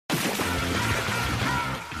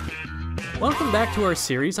Welcome back to our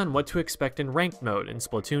series on what to expect in ranked mode in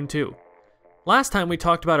Splatoon 2. Last time we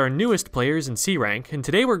talked about our newest players in C rank, and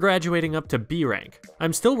today we're graduating up to B rank.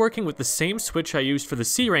 I'm still working with the same switch I used for the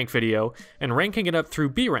C rank video, and ranking it up through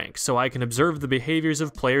B rank so I can observe the behaviors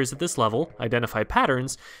of players at this level, identify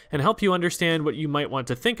patterns, and help you understand what you might want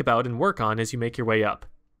to think about and work on as you make your way up.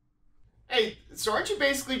 Hey, so aren't you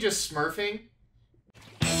basically just smurfing?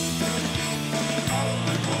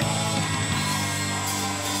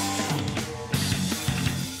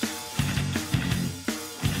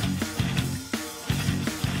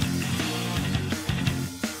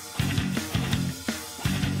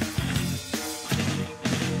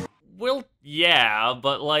 Well, yeah,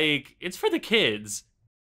 but like, it's for the kids.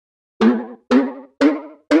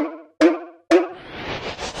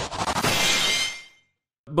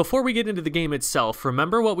 Before we get into the game itself,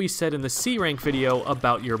 remember what we said in the C rank video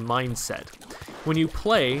about your mindset. When you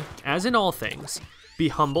play, as in all things, be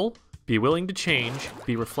humble, be willing to change,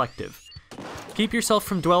 be reflective. Keep yourself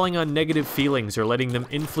from dwelling on negative feelings or letting them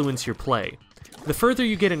influence your play. The further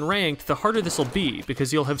you get in ranked, the harder this will be,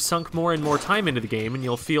 because you'll have sunk more and more time into the game and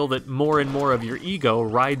you'll feel that more and more of your ego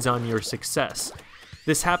rides on your success.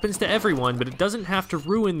 This happens to everyone, but it doesn't have to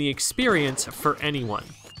ruin the experience for anyone.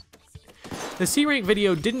 The C rank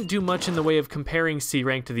video didn't do much in the way of comparing C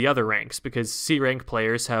rank to the other ranks, because C rank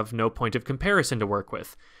players have no point of comparison to work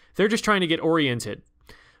with. They're just trying to get oriented.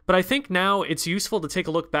 But I think now it's useful to take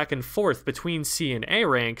a look back and forth between C and A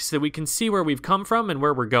rank so that we can see where we've come from and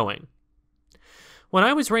where we're going. When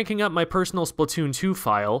I was ranking up my personal Splatoon 2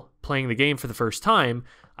 file, playing the game for the first time,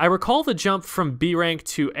 I recall the jump from B rank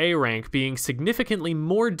to A rank being significantly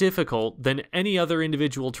more difficult than any other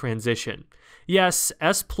individual transition. Yes,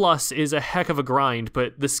 S+ is a heck of a grind,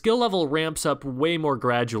 but the skill level ramps up way more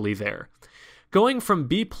gradually there. Going from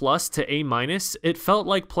B+ to A-, it felt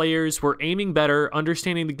like players were aiming better,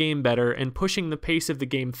 understanding the game better, and pushing the pace of the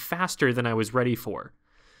game faster than I was ready for.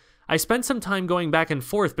 I spent some time going back and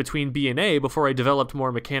forth between B and A before I developed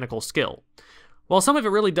more mechanical skill. While some of it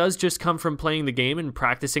really does just come from playing the game and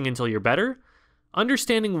practicing until you're better,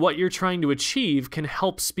 understanding what you're trying to achieve can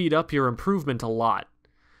help speed up your improvement a lot.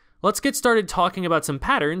 Let's get started talking about some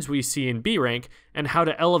patterns we see in B rank and how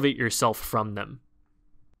to elevate yourself from them.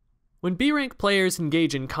 When B rank players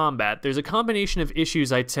engage in combat, there's a combination of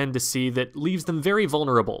issues I tend to see that leaves them very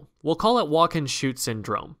vulnerable. We'll call it walk-and-shoot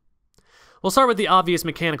syndrome. We'll start with the obvious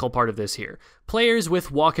mechanical part of this here. Players with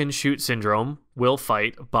walk-and-shoot syndrome will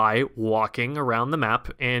fight by walking around the map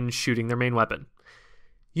and shooting their main weapon.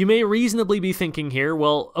 You may reasonably be thinking here,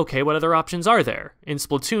 well, okay, what other options are there? In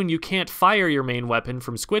Splatoon, you can't fire your main weapon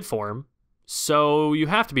from squid form, so you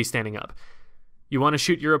have to be standing up. You want to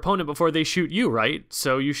shoot your opponent before they shoot you, right?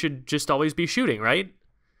 So you should just always be shooting, right?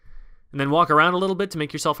 And then walk around a little bit to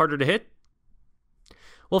make yourself harder to hit?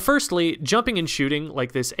 Well, firstly, jumping and shooting,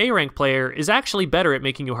 like this A rank player, is actually better at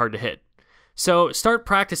making you hard to hit. So start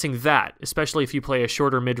practicing that, especially if you play a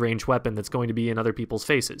shorter mid-range weapon that's going to be in other people's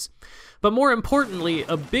faces. But more importantly,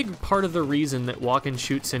 a big part of the reason that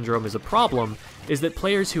walk-and-shoot syndrome is a problem is that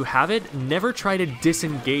players who have it never try to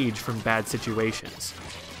disengage from bad situations.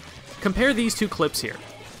 Compare these two clips here.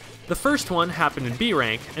 The first one happened in B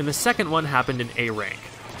rank, and the second one happened in A rank.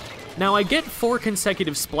 Now, I get 4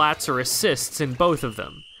 consecutive splats or assists in both of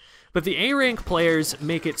them, but the A rank players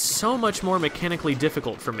make it so much more mechanically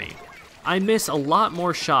difficult for me. I miss a lot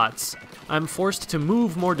more shots, I'm forced to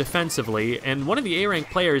move more defensively, and one of the A rank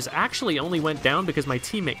players actually only went down because my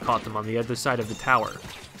teammate caught them on the other side of the tower.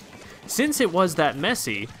 Since it was that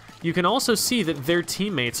messy, you can also see that their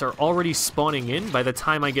teammates are already spawning in by the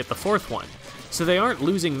time I get the 4th one, so they aren't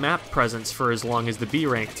losing map presence for as long as the B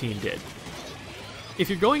rank team did. If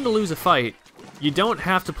you're going to lose a fight, you don't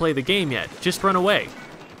have to play the game yet, just run away.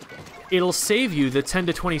 It'll save you the 10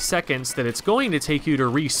 to 20 seconds that it's going to take you to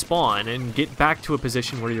respawn and get back to a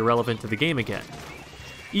position where you're relevant to the game again.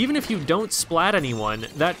 Even if you don't splat anyone,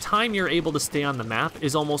 that time you're able to stay on the map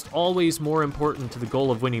is almost always more important to the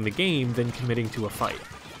goal of winning the game than committing to a fight.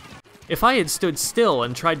 If I had stood still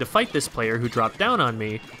and tried to fight this player who dropped down on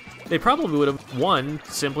me, they probably would have won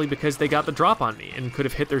simply because they got the drop on me and could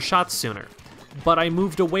have hit their shots sooner. But I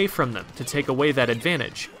moved away from them to take away that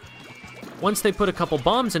advantage. Once they put a couple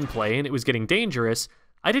bombs in play and it was getting dangerous,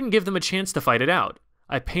 I didn't give them a chance to fight it out.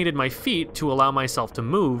 I painted my feet to allow myself to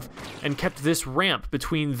move and kept this ramp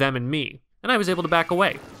between them and me, and I was able to back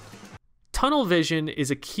away. Tunnel vision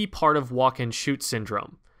is a key part of walk-and-shoot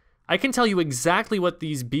syndrome. I can tell you exactly what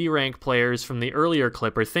these B rank players from the earlier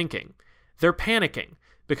clip are thinking. They're panicking,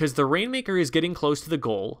 because the Rainmaker is getting close to the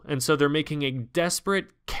goal, and so they're making a desperate,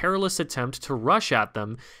 careless attempt to rush at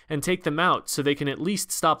them and take them out so they can at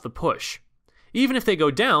least stop the push. Even if they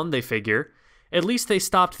go down, they figure, at least they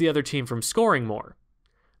stopped the other team from scoring more.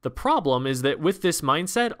 The problem is that with this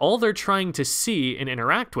mindset, all they're trying to see and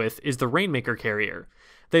interact with is the Rainmaker carrier.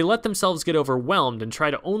 They let themselves get overwhelmed and try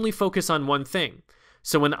to only focus on one thing.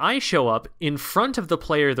 So when I show up in front of the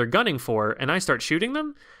player they're gunning for and I start shooting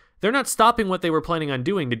them, they're not stopping what they were planning on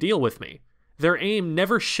doing to deal with me. Their aim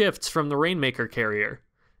never shifts from the Rainmaker carrier.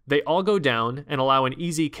 They all go down and allow an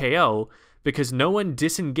easy KO because no one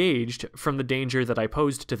disengaged from the danger that I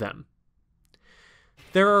posed to them.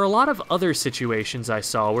 There are a lot of other situations I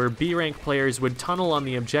saw where B-rank players would tunnel on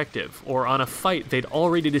the objective or on a fight they'd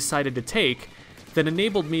already decided to take that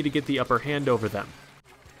enabled me to get the upper hand over them.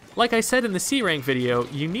 Like I said in the C-rank video,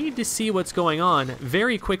 you need to see what's going on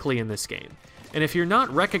very quickly in this game, and if you're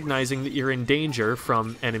not recognizing that you're in danger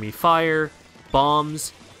from enemy fire,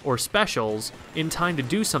 bombs, or specials in time to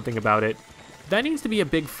do something about it, that needs to be a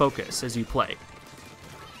big focus as you play.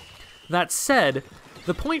 That said,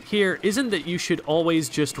 the point here isn't that you should always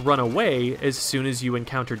just run away as soon as you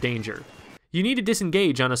encounter danger. You need to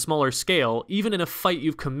disengage on a smaller scale, even in a fight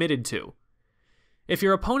you've committed to. If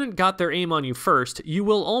your opponent got their aim on you first, you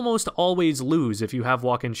will almost always lose if you have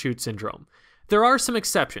walk-and-shoot syndrome. There are some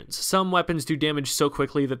exceptions. Some weapons do damage so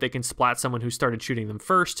quickly that they can splat someone who started shooting them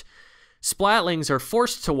first. Splatlings are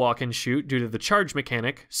forced to walk and shoot due to the charge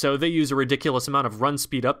mechanic, so they use a ridiculous amount of run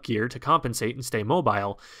speed up gear to compensate and stay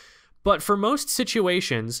mobile. But for most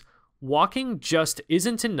situations, walking just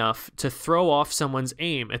isn't enough to throw off someone's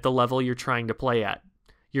aim at the level you're trying to play at.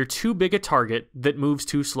 You're too big a target that moves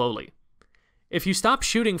too slowly. If you stop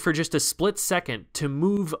shooting for just a split second to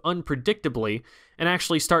move unpredictably and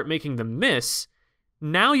actually start making them miss,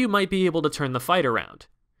 now you might be able to turn the fight around.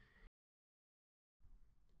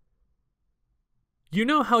 You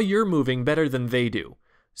know how you're moving better than they do,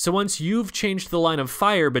 so once you've changed the line of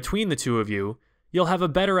fire between the two of you, you'll have a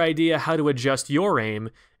better idea how to adjust your aim,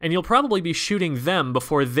 and you'll probably be shooting them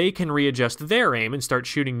before they can readjust their aim and start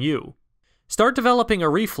shooting you. Start developing a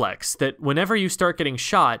reflex that whenever you start getting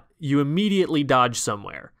shot, you immediately dodge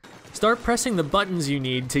somewhere. Start pressing the buttons you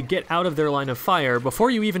need to get out of their line of fire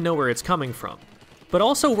before you even know where it's coming from. But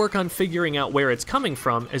also work on figuring out where it's coming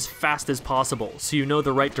from as fast as possible so you know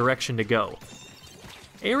the right direction to go.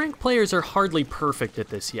 A-rank players are hardly perfect at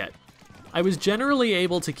this yet. I was generally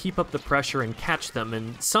able to keep up the pressure and catch them,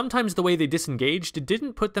 and sometimes the way they disengaged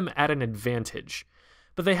didn't put them at an advantage.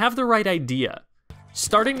 But they have the right idea.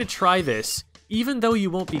 Starting to try this, even though you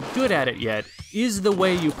won't be good at it yet, is the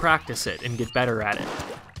way you practice it and get better at it.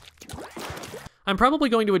 I'm probably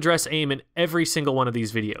going to address aim in every single one of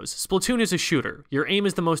these videos. Splatoon is a shooter. Your aim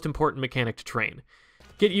is the most important mechanic to train.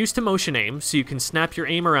 Get used to motion aim so you can snap your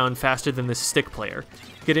aim around faster than this stick player.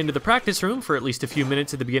 Get into the practice room for at least a few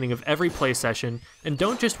minutes at the beginning of every play session, and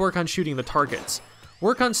don't just work on shooting the targets.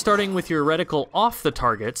 Work on starting with your reticle off the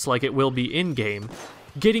targets like it will be in-game,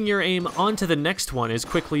 getting your aim onto the next one as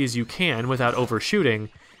quickly as you can without overshooting,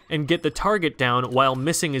 and get the target down while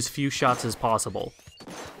missing as few shots as possible.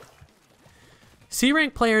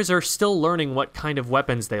 C-rank players are still learning what kind of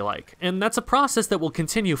weapons they like, and that's a process that will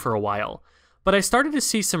continue for a while. But I started to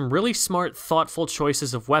see some really smart, thoughtful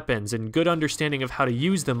choices of weapons and good understanding of how to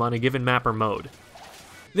use them on a given map or mode.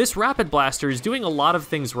 This Rapid Blaster is doing a lot of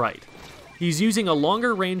things right. He's using a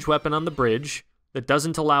longer range weapon on the bridge that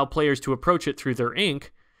doesn't allow players to approach it through their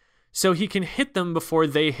ink, so he can hit them before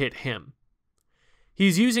they hit him.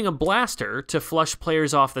 He's using a blaster to flush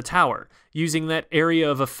players off the tower, using that area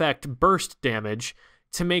of effect burst damage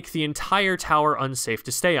to make the entire tower unsafe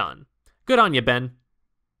to stay on. Good on you, Ben.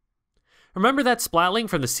 Remember that Splatling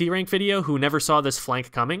from the C-rank video who never saw this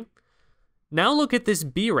flank coming? Now look at this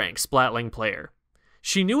B-rank Splatling player.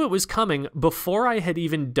 She knew it was coming before I had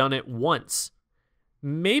even done it once.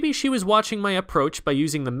 Maybe she was watching my approach by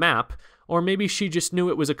using the map, or maybe she just knew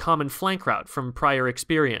it was a common flank route from prior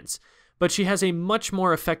experience, but she has a much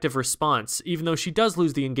more effective response, even though she does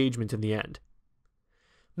lose the engagement in the end.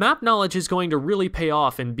 Map knowledge is going to really pay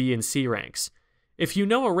off in B and C ranks. If you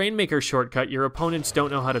know a Rainmaker shortcut your opponents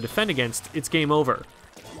don't know how to defend against, it's game over.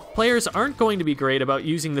 Players aren't going to be great about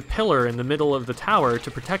using the pillar in the middle of the tower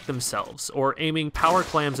to protect themselves, or aiming power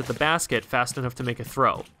clams at the basket fast enough to make a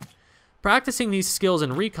throw. Practicing these skills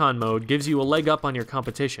in recon mode gives you a leg up on your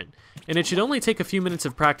competition, and it should only take a few minutes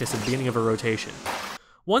of practice at the beginning of a rotation.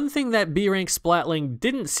 One thing that B-rank Splatling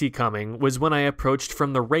didn't see coming was when I approached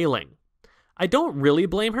from the railing. I don't really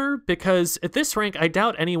blame her, because at this rank I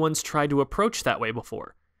doubt anyone's tried to approach that way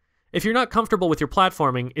before. If you're not comfortable with your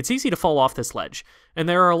platforming, it's easy to fall off this ledge, and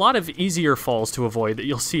there are a lot of easier falls to avoid that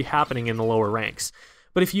you'll see happening in the lower ranks.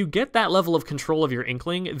 But if you get that level of control of your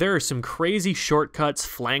Inkling, there are some crazy shortcuts,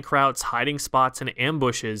 flank routes, hiding spots, and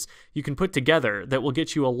ambushes you can put together that will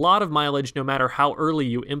get you a lot of mileage no matter how early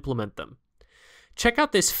you implement them. Check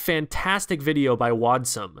out this fantastic video by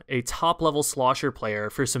Wadsum, a top-level slosher player,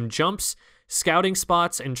 for some jumps, scouting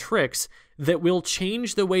spots, and tricks that will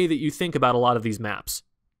change the way that you think about a lot of these maps.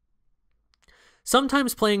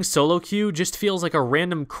 Sometimes playing solo queue just feels like a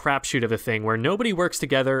random crapshoot of a thing where nobody works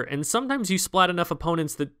together, and sometimes you splat enough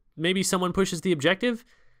opponents that maybe someone pushes the objective.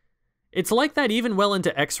 It's like that even well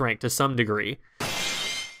into X rank to some degree.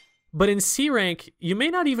 But in C rank, you may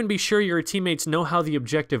not even be sure your teammates know how the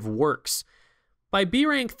objective works. By B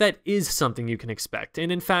rank, that is something you can expect,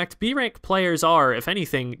 and in fact, B rank players are, if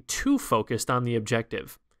anything, too focused on the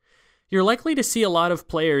objective. You're likely to see a lot of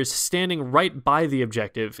players standing right by the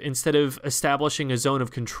objective instead of establishing a zone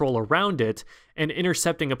of control around it and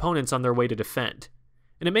intercepting opponents on their way to defend.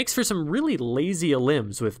 And it makes for some really lazy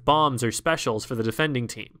elims with bombs or specials for the defending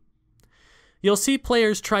team. You'll see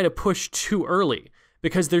players try to push too early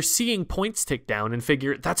because they're seeing points tick down and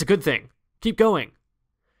figure, that's a good thing, keep going.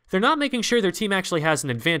 They're not making sure their team actually has an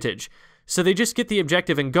advantage, so they just get the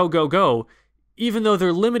objective and go, go, go, even though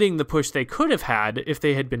they're limiting the push they could have had if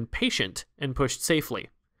they had been patient and pushed safely.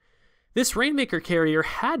 This Rainmaker carrier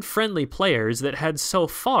had friendly players that had so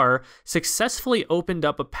far successfully opened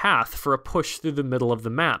up a path for a push through the middle of the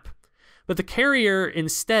map, but the carrier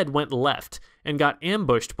instead went left and got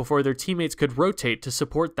ambushed before their teammates could rotate to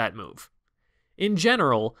support that move. In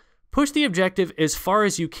general, push the objective as far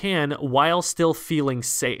as you can while still feeling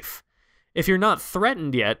safe. If you're not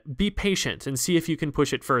threatened yet, be patient and see if you can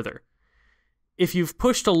push it further. If you've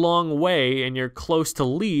pushed a long way and you're close to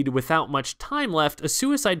lead without much time left, a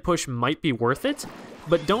suicide push might be worth it,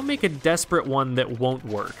 but don't make a desperate one that won't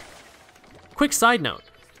work. Quick side note,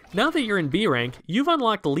 now that you're in B rank, you've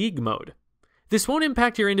unlocked League mode. This won't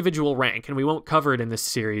impact your individual rank, and we won't cover it in this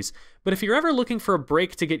series, but if you're ever looking for a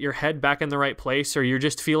break to get your head back in the right place, or you're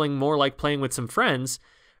just feeling more like playing with some friends,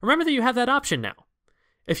 remember that you have that option now.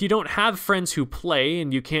 If you don't have friends who play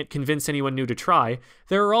and you can't convince anyone new to try,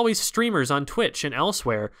 there are always streamers on Twitch and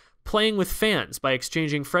elsewhere playing with fans by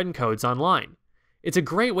exchanging friend codes online. It's a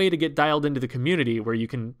great way to get dialed into the community where you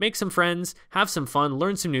can make some friends, have some fun,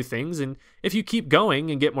 learn some new things, and if you keep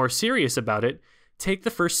going and get more serious about it, take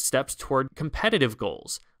the first steps toward competitive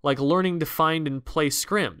goals, like learning to find and play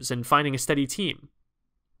scrims and finding a steady team.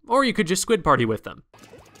 Or you could just squid party with them.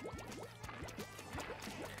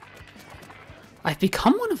 I've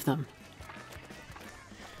become one of them.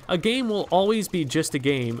 A game will always be just a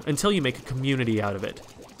game until you make a community out of it.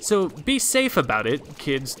 So be safe about it.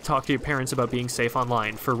 Kids, talk to your parents about being safe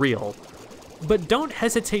online, for real. But don't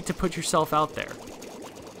hesitate to put yourself out there.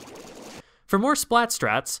 For more Splat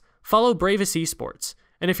Strats, follow Bravous Esports.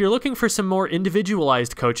 And if you're looking for some more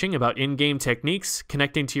individualized coaching about in-game techniques,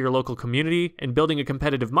 connecting to your local community, and building a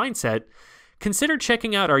competitive mindset, consider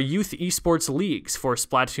checking out our youth esports leagues for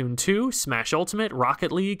Splatoon 2, Smash Ultimate,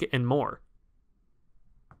 Rocket League, and more.